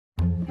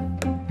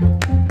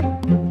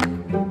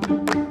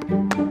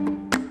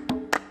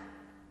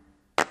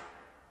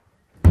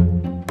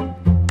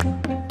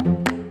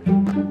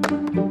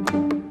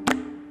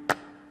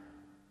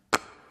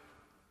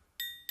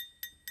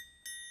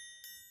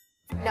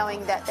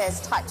knowing that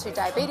there's type 2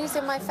 diabetes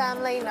in my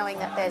family, knowing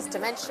that there's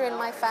dementia in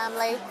my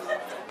family.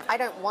 I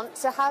don't want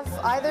to have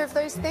either of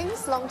those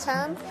things long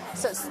term,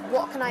 so it's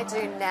what can I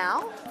do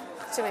now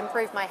to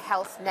improve my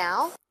health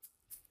now?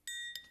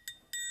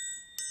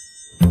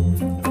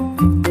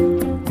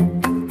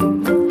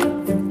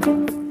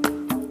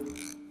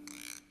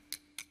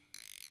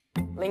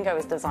 Lingo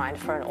is designed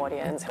for an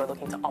audience who are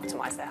looking to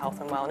optimise their health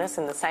and wellness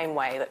in the same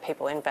way that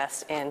people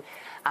invest in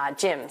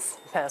gyms,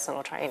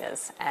 personal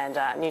trainers and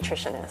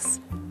nutritionists.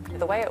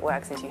 The way it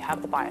works is you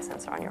have the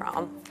biosensor on your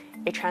arm.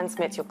 It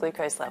transmits your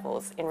glucose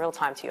levels in real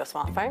time to your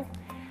smartphone,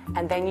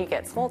 and then you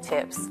get small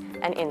tips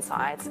and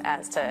insights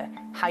as to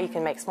how you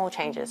can make small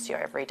changes to your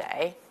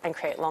everyday and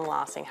create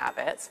long-lasting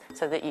habits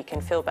so that you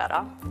can feel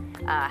better,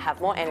 have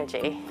more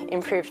energy,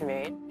 improved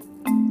mood.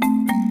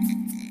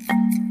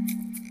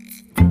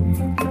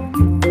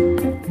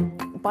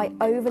 By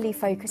overly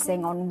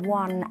focusing on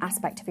one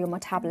aspect of your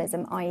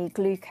metabolism, i.e.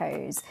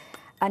 glucose,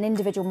 an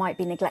individual might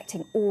be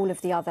neglecting all of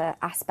the other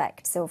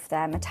aspects of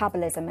their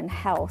metabolism and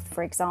health.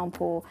 For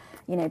example,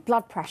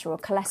 blood pressure or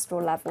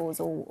cholesterol levels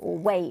or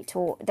weight,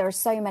 or there are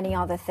so many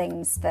other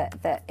things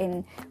that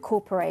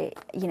incorporate,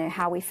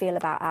 how we feel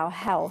about our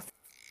health.